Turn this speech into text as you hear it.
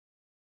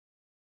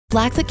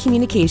Blackfoot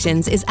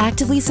Communications is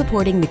actively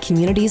supporting the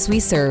communities we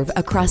serve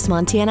across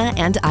Montana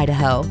and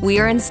Idaho. We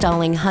are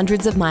installing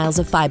hundreds of miles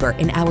of fiber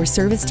in our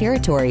service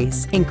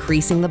territories,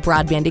 increasing the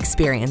broadband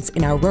experience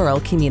in our rural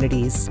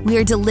communities. We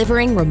are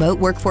delivering remote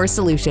workforce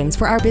solutions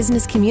for our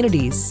business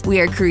communities. We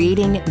are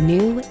creating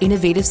new,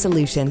 innovative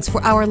solutions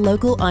for our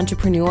local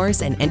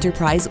entrepreneurs and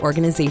enterprise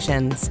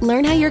organizations.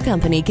 Learn how your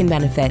company can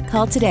benefit.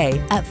 Call today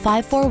at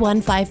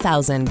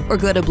 541-5000 or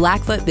go to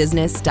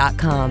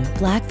blackfootbusiness.com.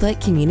 Blackfoot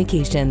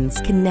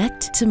Communications. Connect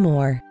to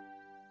more.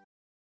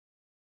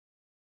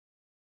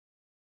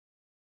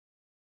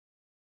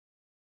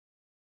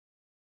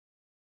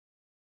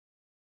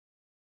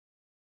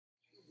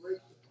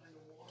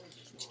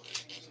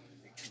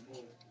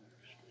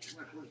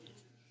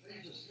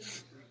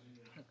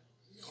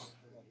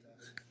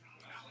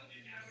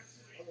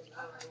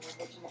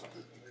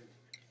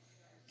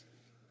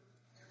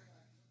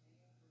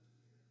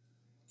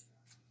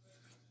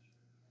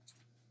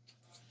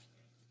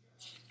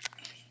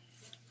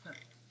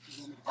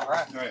 All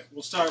right.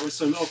 We'll start with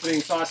some opening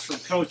thoughts from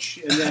Coach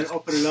and then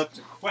open it up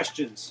to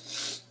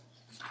questions.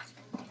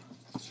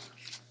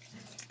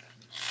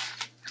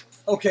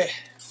 Okay.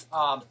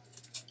 That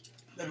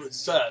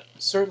was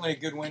certainly a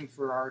good win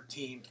for our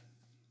team.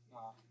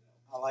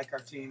 I like our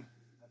team.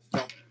 I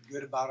felt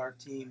good about our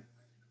team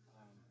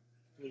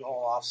through the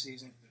whole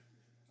offseason.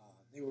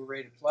 They were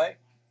ready to play.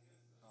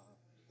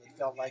 They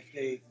felt like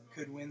they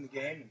could win the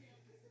game. And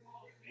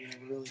we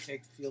didn't really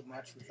take the field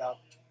much without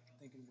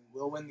thinking we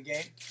will win the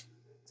game.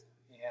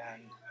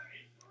 And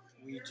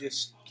we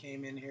just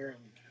came in here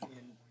and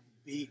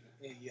beat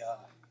a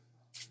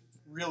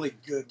really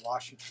good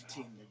Washington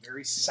team. They're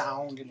very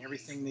sound in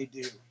everything they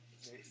do.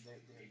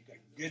 They've got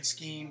a good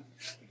scheme,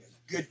 they've got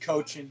good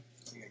coaching,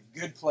 they've got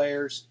good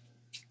players,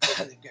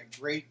 they've got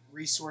great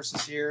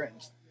resources here, and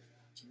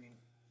I mean,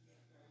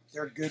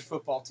 they're a good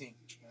football team.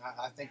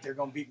 I think they're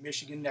going to beat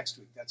Michigan next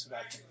week. That's what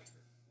I think.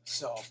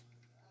 So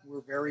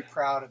we're very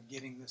proud of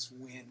getting this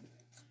win.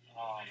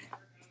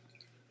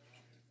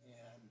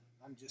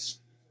 I'm just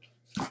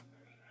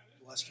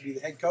blessed to be the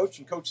head coach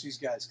and coach these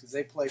guys because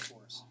they play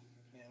for us.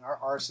 And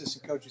our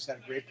assistant coaches had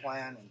a great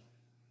plan, and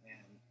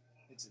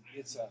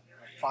it's a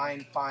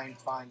fine win.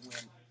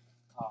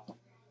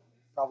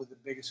 Probably the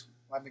biggest.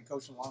 I've been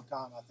coaching a long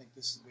time. I think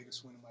this is the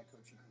biggest win of my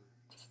coaching career.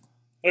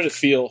 How did it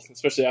feel,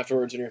 especially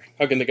afterwards when you're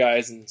hugging the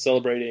guys and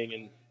celebrating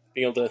and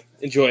being able to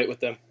enjoy it with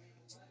them?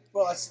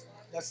 Well, that's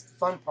the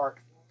fun part.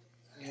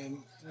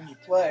 And when you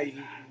play,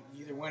 you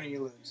either win or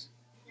you lose.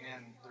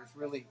 And there's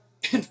really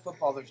in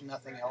football, there's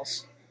nothing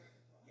else,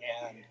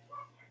 and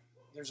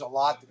there's a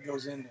lot that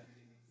goes into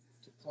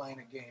playing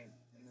a game,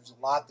 and there's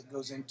a lot that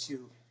goes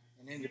into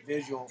an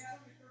individual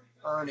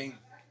earning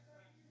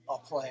a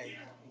play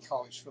in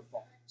college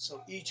football.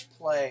 So each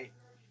play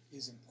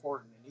is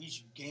important, and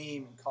each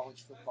game in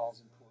college football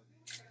is important.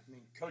 I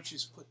mean,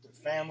 coaches put their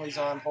families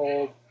on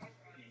hold.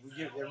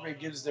 Everybody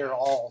gives their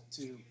all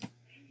to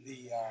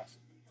the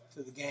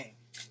game,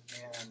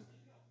 and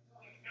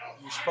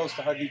you're supposed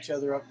to hug each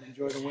other up and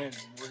enjoy the win,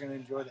 and we're going to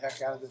enjoy the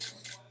heck out of this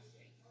one.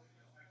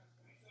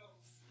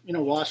 You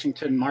know,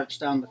 Washington marched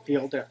down the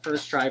field at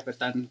first drive, but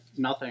then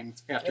nothing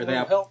after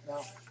that. Help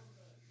now.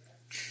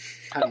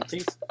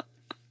 Penalties.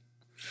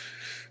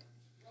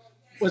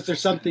 Was there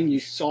something you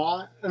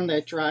saw on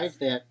that drive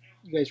that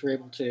you guys were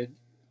able to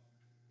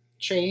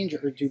change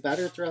or do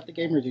better throughout the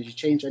game, or did you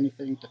change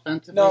anything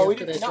defensively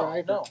after that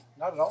drive? No,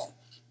 not at all.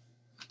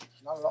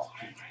 Not at all.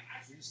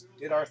 We just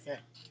did our thing.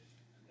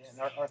 And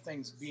our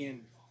thing's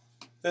being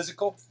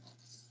physical,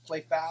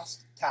 play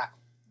fast, tackle.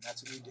 And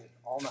that's what we did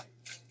all night.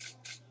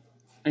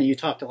 And you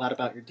talked a lot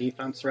about your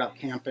defense throughout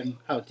camp and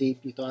how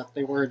deep you thought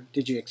they were.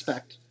 Did you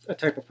expect a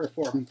type of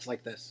performance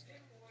like this?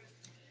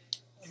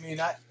 I mean,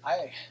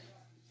 I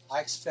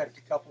expect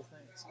a couple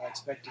things. I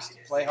expect us to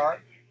play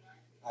hard.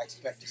 I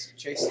expect us to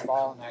chase the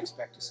ball, and I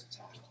expect us to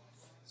tackle.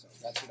 So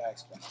that's what I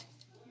expect.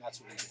 And that's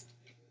what we did.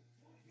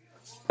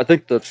 I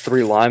think the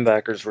three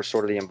linebackers were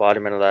sort of the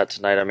embodiment of that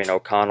tonight. I mean,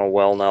 O'Connell,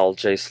 Wellnell,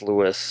 Jace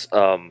Lewis.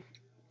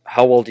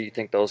 How well do you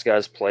think those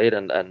guys played,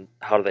 and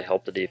how do they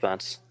help the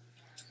defense?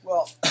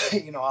 Well,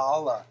 you know,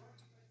 I'll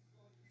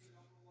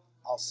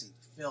see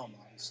the film,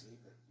 obviously,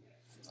 but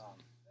it'd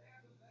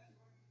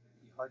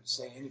be hard to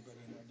say anybody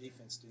in our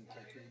defense didn't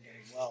play pretty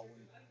dang well when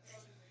we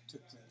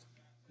took the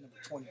number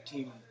 20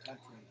 team in the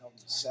country and held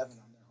them to 7 on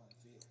their home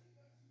field.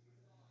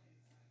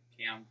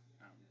 Cam,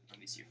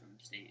 obviously you're from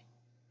the state.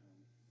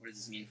 What does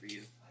this mean for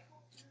you?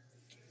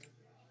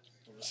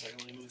 Hold on a second,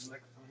 let me move the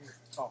microphone here.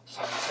 Oh,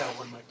 sorry, I just had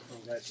one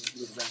microphone, guys. Just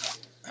move it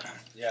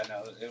back. Yeah,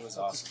 no, it was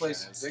awesome. This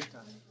place is big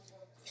time.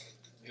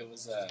 It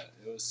was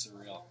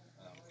surreal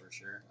for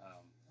sure.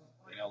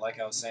 You know, like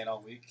I was saying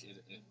all week,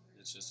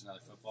 it's just another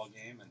football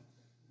game, and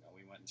you know,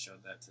 we went and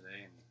showed that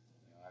today. And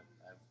you know, I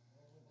have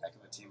a heck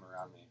of a team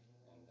around me,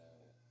 and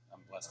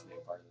I'm blessed to be a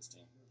part of this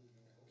team.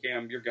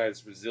 Cam, your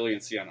guys'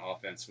 resiliency on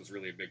offense was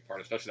really a big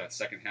part, especially that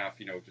second half.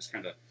 You know, just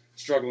kind of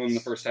struggling in the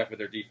first half with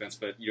their defense,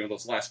 but you know,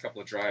 those last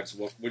couple of drives,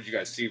 what did you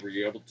guys see? Were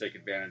you able to take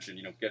advantage and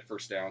get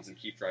first downs and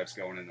keep drives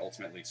going and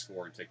ultimately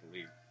score and take the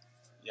lead?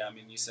 Yeah, I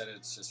mean, you said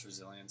it's just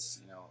resilience.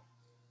 You know,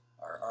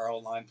 our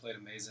old line played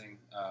amazing.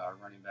 Our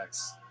running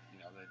backs, you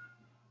know,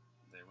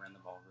 they ran the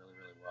ball really,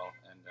 really well.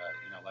 And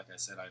you know, like I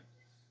said, I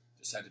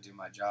just had to do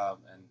my job,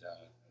 and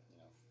you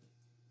know,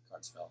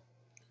 cards fell.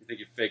 You think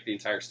you faked the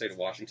entire state of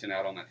Washington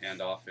out on that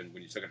handoff, and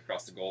when you took it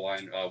across the goal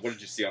line, what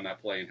did you see on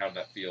that play, and how did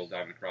that feel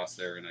diving across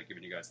there and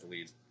giving you guys the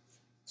lead?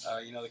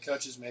 You know, the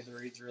coaches made the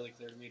reads really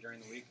clear to me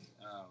during the week.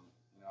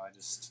 You know, I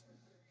just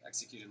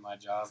executed my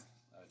job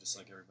just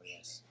like everybody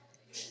else.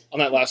 On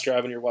that last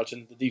drive when you're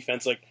watching the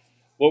defense, like,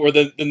 what were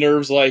the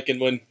nerves like,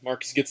 and when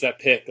Marcus gets that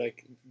pick,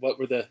 like, what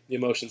were the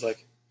emotions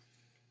like?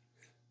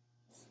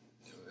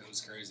 It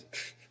was crazy.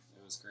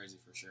 It was crazy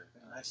for sure.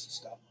 Nice to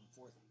stop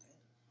on 4th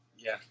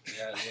Yeah,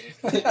 and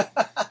 10.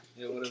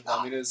 it would have.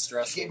 I mean, it was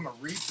stressful. Gave him a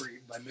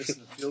reprieve by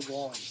missing the field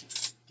goal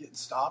and getting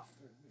stopped,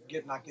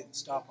 not getting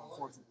stopped on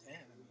 4th and 10. I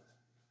mean,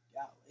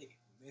 golly,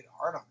 we made it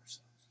hard on ourselves.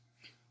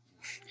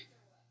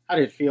 How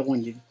did it feel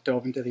when you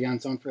dove into the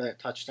end zone for that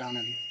touchdown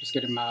and just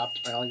getting mobbed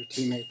by all your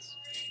teammates?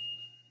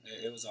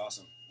 It was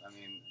awesome. I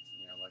mean,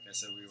 you know, like I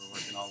said, we were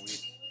working all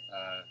week,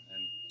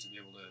 and to be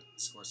able to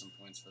score some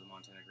points for the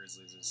Montana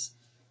Grizzlies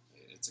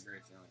it's a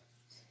great feeling.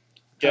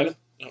 Kevin?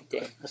 Oh, go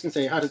ahead. I was going to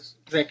say, how does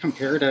that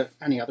compare to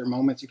any other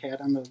moments you've had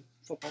on the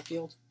football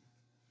field?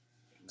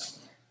 No.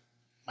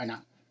 Why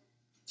not?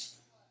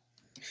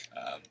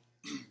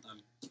 You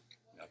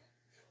know,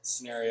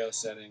 scenario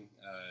setting,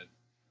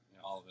 you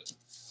know, all of it.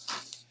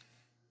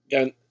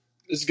 Yeah,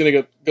 this is going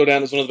to go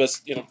down as one of the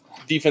best, you know,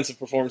 defensive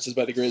performances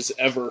by the Grizz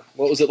ever.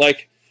 What was it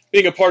like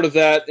being a part of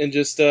that, and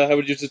just how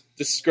would you just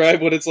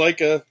describe what it's like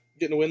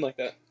getting a win like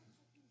that?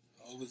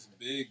 Oh, it was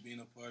big being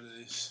a part of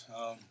this,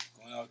 going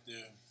out there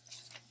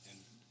and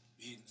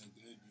beating a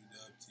good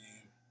UW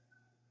team,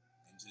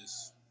 and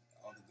just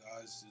all the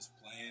guys just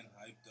playing,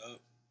 hyped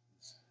up.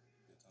 It's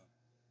a good time.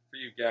 For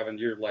you, Gavin,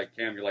 you're like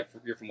Cam.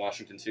 You're from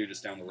Washington too,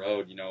 just down the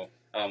road. You know,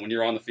 when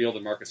you're on the field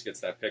and Marcus gets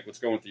that pick, what's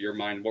going through your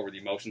mind? What were the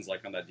emotions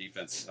like on that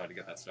defense to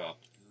get that stop?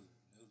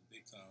 It was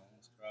big time. I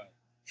almost cried.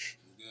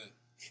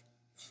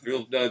 It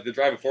was good. The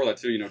drive before that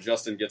too, you know,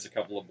 Justin gets a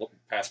couple of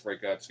pass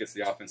breakups, gets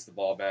the offense the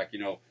ball back. You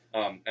know,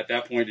 at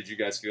that point, did you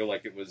guys feel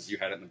like you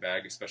had it in the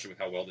bag, especially with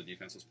how well the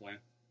defense was playing?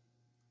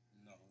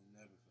 No, we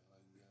never felt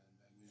like we had it in the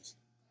bag. We just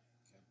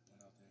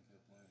went out there and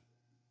kept playing.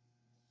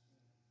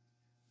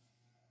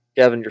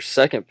 Gavin, your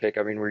second pick,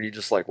 I mean, were you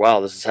just like, wow,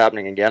 this is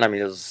happening again? I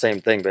mean, it was the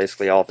same thing,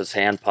 basically. Off his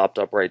hand, popped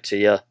up right to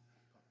you. It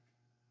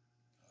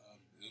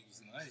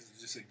was nice. It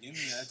was just a gimme.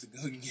 I had to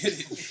go and get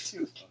it.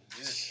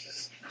 Yeah.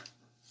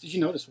 Did you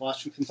notice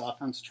Washington's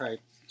offense tried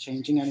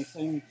changing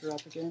anything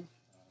throughout the game?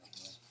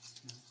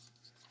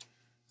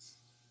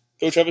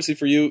 Coach, obviously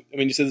for you, I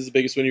mean, you said this is the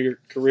biggest win of your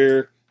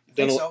career.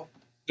 Done a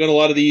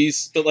lot of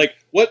these, but like,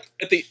 what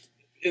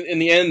in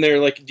the end there,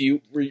 like,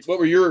 what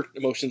were your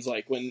emotions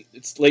like when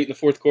it's late in the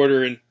fourth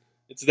quarter and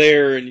it's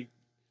there and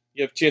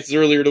you have chances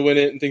earlier to win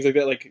it and things like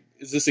that? Like,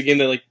 is this a game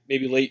that, like,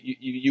 maybe late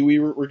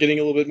you were getting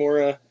a little bit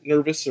more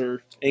nervous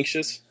or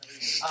anxious?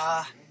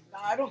 No,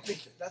 I don't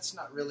think that's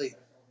not really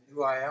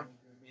who I am.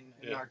 I mean,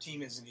 and our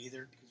team isn't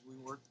either, because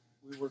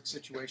we work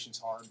situations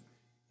hard,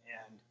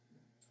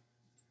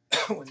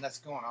 and when that's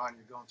going on,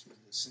 you're going through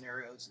the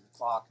scenarios and the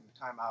clock and the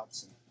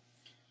timeouts and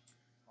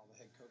all the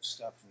head coach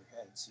stuff in your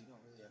head, so you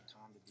don't really have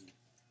time to be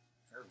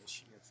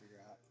nervous. You got to figure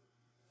out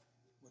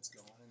what's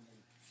going on, and then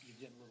you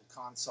get a little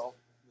consult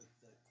with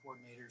the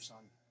coordinators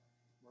on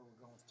where we're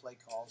going with play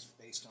calls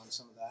based on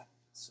some of that.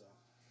 So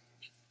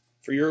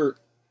for your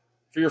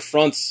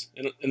fronts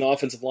in the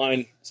offensive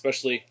line,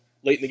 especially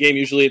late in the game,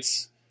 usually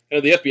it's kind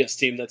of the FBS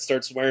team that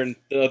starts wearing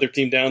the other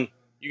team down.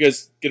 You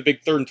guys get a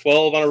big 3rd and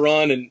 12 on a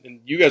run,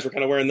 and you guys were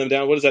kind of wearing them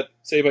down. What does that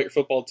say about your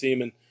football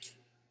team, and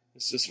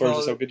as far as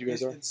just how good you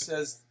guys are? It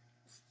says,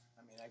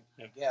 I mean,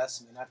 I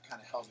guess, I mean, I've kind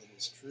of held it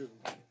as true.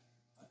 But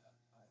I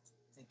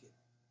think it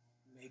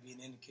may be an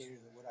indicator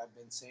that what I've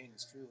been saying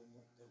is true, and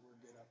that we're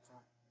good up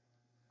front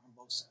on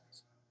both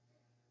sides.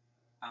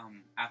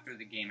 After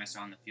the game, I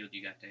saw on the field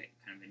you got to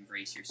kind of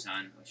embrace your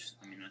son, which,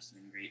 I mean, must have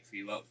been great for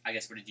you. What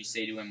did you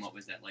say to him? What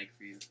was that like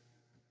for you?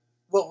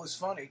 Well, it was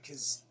funny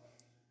because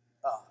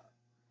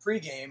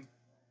pre-game,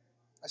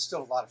 I still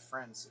have a lot of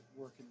friends that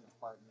work in the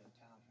department in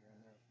town here,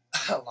 and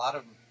there, a lot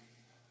of them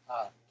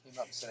came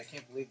up and said, I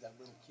can't believe that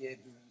little kid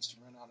who used to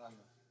run out on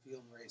the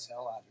field and raise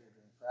hell out here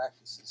during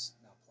practice is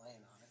now playing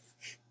on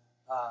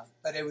it.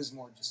 But it was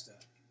more just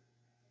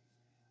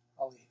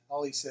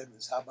all he said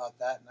was, how about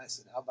that? And I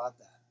said, how about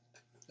that?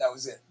 That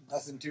was it.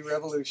 Nothing too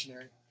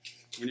revolutionary.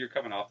 When you're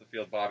coming off the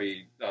field,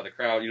 Bobby, the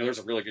crowd, you know, there's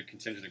a really good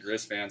contingent of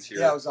Griz fans here.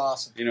 Yeah, it was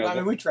awesome. You know, I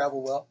mean, we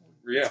travel well.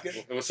 Yeah.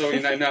 So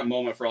in that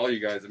moment for all you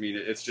guys, I mean,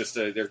 it's just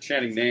they're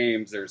chanting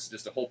names. There's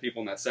just a whole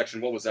people in that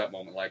section. What was that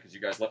moment like as you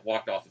guys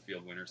walked off the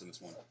field winners in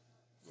this one?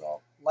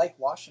 Well, like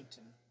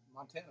Washington,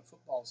 Montana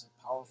football is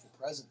a powerful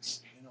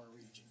presence in our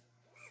region.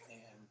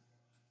 And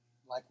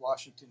like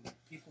Washington,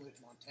 people in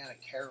Montana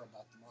care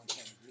about the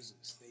Montana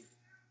Grizzlies. They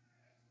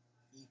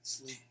eat,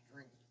 sleep,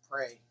 drink,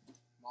 pray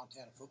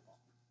Montana football.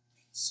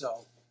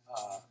 So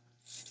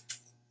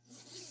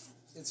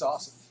it's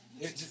awesome.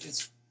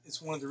 It's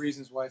it's one of the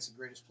reasons why it's the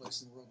greatest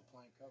place in the world to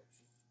play and coach.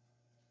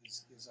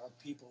 Is our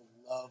people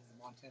love the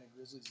Montana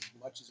Grizzlies as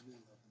much as we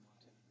love the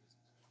Montana Grizzlies.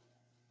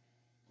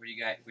 What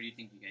do you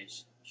think you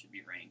guys should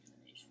be ranked in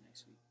the nation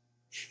next week?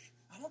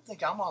 I don't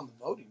think I'm on the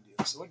voting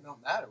deal, so it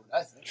don't matter what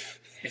I think.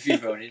 If you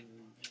voted,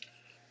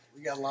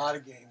 we got a lot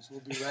of games.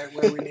 We'll be right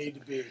where we need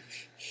to be.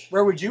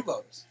 Where would you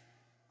vote us?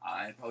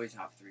 Probably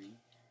top 3.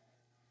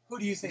 Who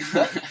do you think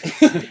does?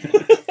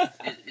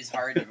 It's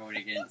hard to vote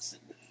against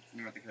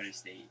North Dakota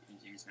State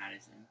and James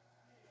Madison.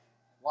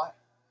 Why?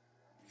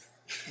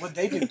 What'd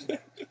they do today?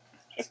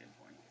 That's a good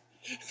point.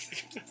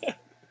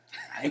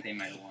 I think they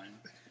might have won.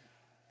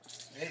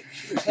 They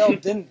sure as hell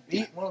didn't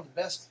beat one of the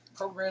best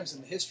programs in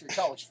the history of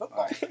college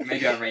football. Right.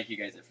 Maybe I'll rank you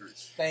guys at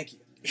first. Thank you.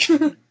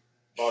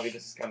 Bobby,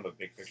 this is kind of a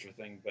big picture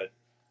thing, but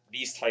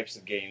these types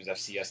of games,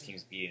 FCS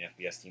teams beating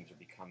FBS teams, are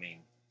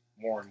becoming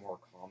more and more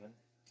common.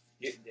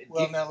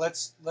 Now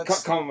let's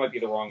common might be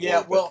the wrong word.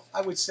 Yeah, well,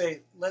 I would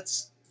say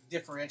let's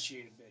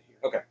differentiate a bit here.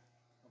 Okay.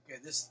 Okay,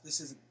 this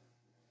isn't.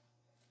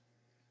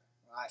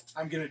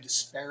 I'm going to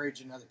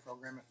disparage another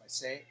program if I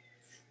say it,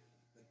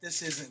 but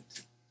this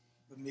isn't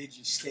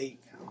Bemidji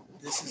State now.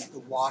 This is the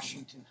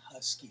Washington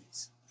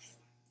Huskies.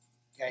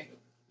 Okay,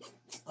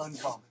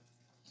 uncommon.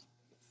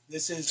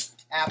 This is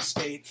App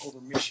State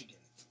over Michigan.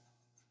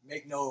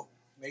 Make no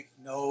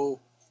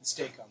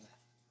mistake on that.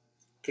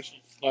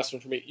 Coach, last one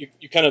for me.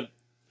 You kind of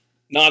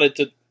nodded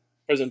to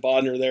President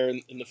Bodner there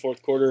in the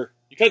fourth quarter.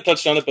 You kind of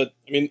touched on it, but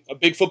I mean, a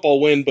big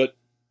football win, but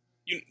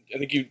I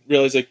think you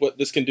realize like what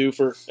this can do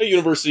for a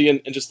university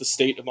and just the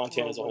state of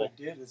Montana as a whole. What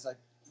I did is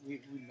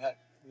we met.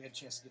 We had a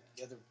chance to get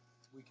together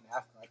a week and a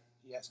half ago.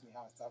 He asked me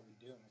how I thought we'd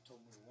do, and I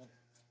told him we were winning.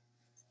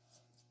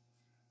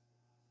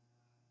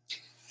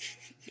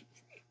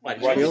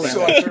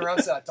 So I turned around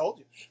and said, "I told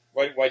you."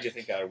 Why did you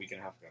think that a week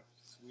and a half ago?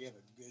 We have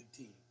a good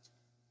team.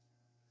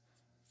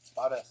 It's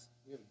about us.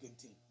 We have a good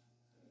team.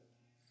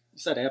 You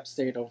said App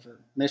State over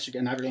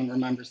Michigan. Everyone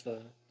remembers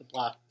the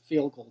blocked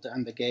field goal to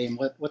end the game.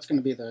 What's going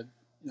to be the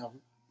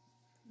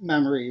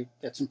memory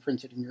that's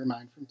imprinted in your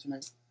mind from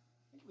tonight?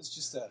 It was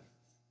just to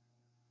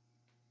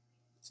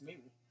me,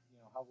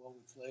 how well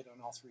we played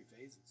on all 3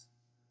 phases.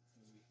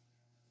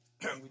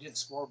 We didn't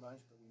score a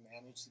bunch, but we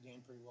managed the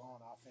game pretty well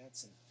on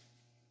offense. And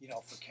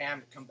for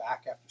Cam to come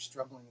back after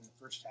struggling in the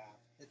first half,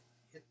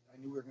 I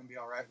knew we were going to be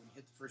all right when he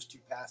hit the first 2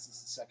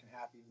 passes the second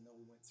half, even though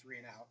we went 3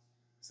 and out.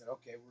 I said,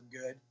 okay, we're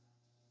good.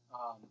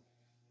 Our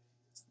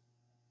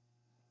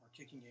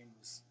kicking game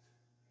was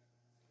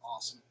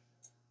awesome.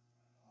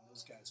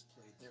 Those guys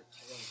played their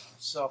tails off.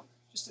 So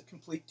just a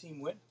complete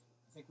team win. I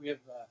think we have,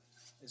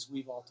 as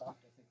we've all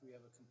talked, I think we have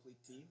a complete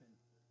team,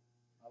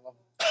 and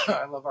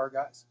I love our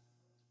guys.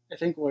 I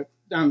think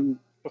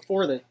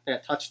before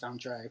that touchdown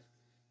drive,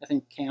 I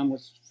think Cam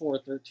was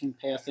 4-13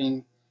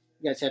 passing.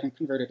 You guys haven't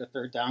converted a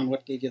third down.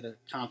 What gave you the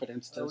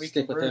confidence to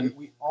stick with him?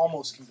 We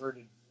almost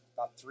converted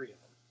about 3 of them.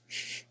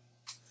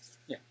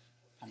 Yeah,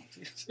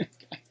 penalties.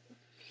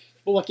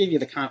 But what gave you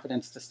the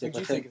confidence to stick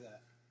with him? What did you think of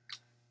that?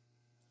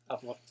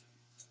 Of what?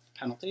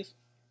 Penalties?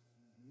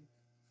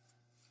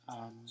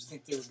 Mm-hmm. Do you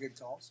think they were good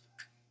calls?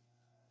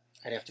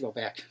 I'd have to go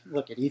back and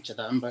look at each of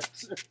them, but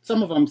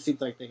some of them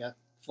seemed like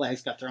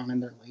flags got thrown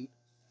in there late.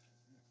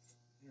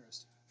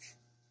 Interesting.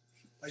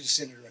 I'm just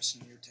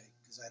interested in your take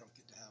because I don't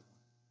get to have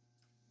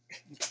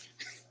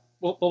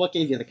one. Well, what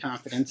gave you the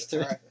confidence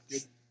to? All right,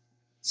 good.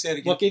 Say it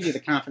again. What gave you the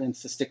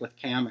confidence to stick with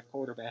Cam at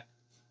quarterback?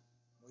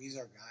 Well, he's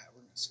our guy.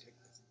 We're going to stick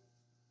with him.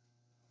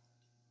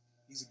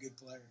 He's a good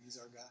player. He's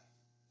our guy.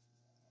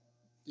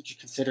 Did you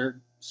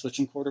consider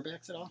switching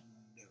quarterbacks at all?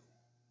 No.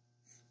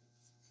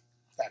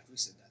 In fact, we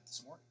said that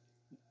this morning.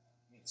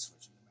 We ain't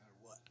switching no matter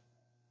what.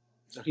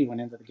 So he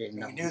went into the game.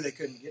 We knew they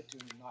couldn't get to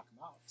him and knock him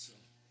out. So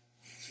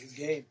it's his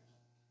game.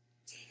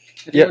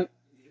 Yeah.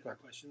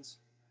 Questions?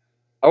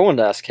 I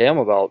wanted to ask Cam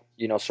about,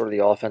 sort of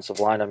the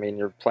offensive line. I mean,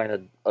 you're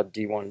playing a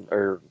D1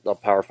 or a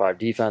Power 5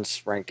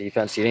 defense, ranked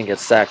defense. You didn't get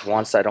sacked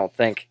once, I don't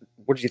think.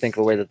 What did you think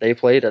of the way that they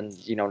played and,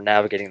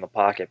 navigating the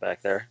pocket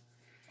back there?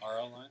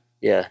 Our O-line?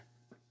 Yeah.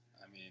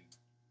 I mean,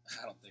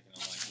 I don't think an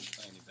O-line can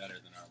play any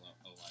better than our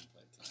O-line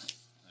played tonight.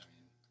 I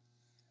mean,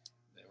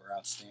 they were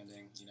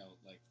outstanding.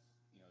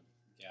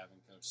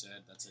 Gavin, Coach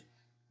said, that's a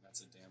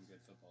damn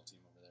good football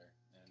team over there.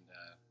 And,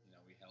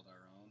 we held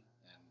our own,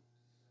 and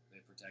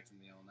they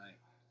protected me all night.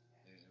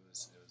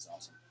 It was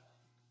awesome.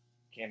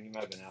 Cam, you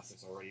might have been asked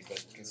this already,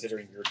 but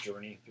considering your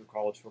journey through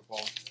college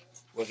football,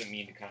 what does it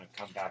mean to kind of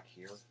come back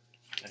here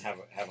and have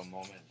a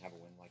moment and have a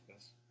win like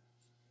this?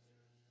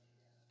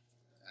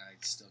 I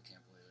still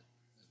can't believe it.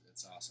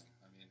 It's awesome.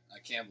 I mean, I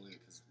can't believe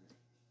it because we're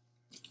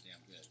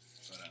damn good.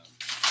 But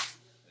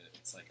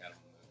it's like out of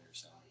a movie or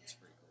something. It's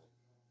pretty cool.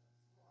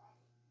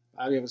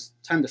 It was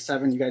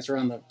 10-7. You guys were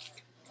on the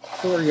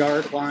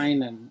 4-yard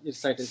line, and you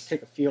decided to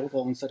take a field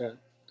goal instead of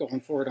going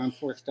forward on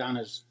 4th down.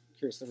 I was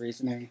curious the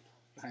reasoning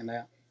behind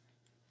that.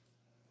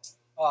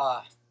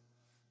 Do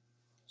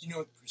you know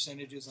what the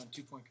percentage is on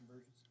 2-point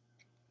conversions?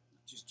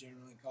 Just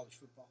generally in college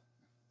football?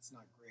 It's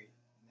not great,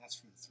 and that's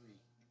from 3.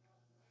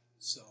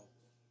 So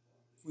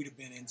if we'd have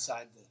been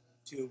inside the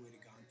 2, we'd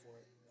have gone for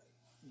it.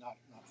 But not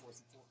 4th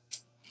and 4.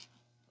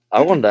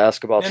 I wanted to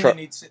ask about.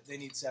 Then they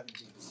need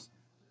 17.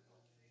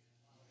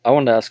 I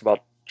wanted to ask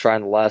about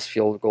trying the last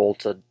field goal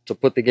to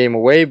put the game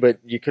away, but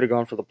you could have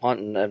gone for the punt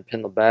and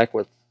pinned the back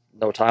with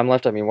no time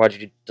left. I mean, why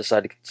did you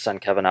decide to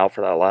send Kevin out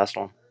for that last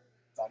one?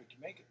 Thought he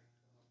could make it.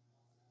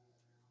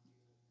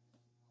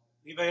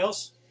 Anybody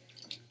else?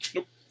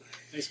 Nope.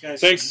 Thanks,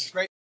 guys. Thanks.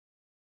 Great.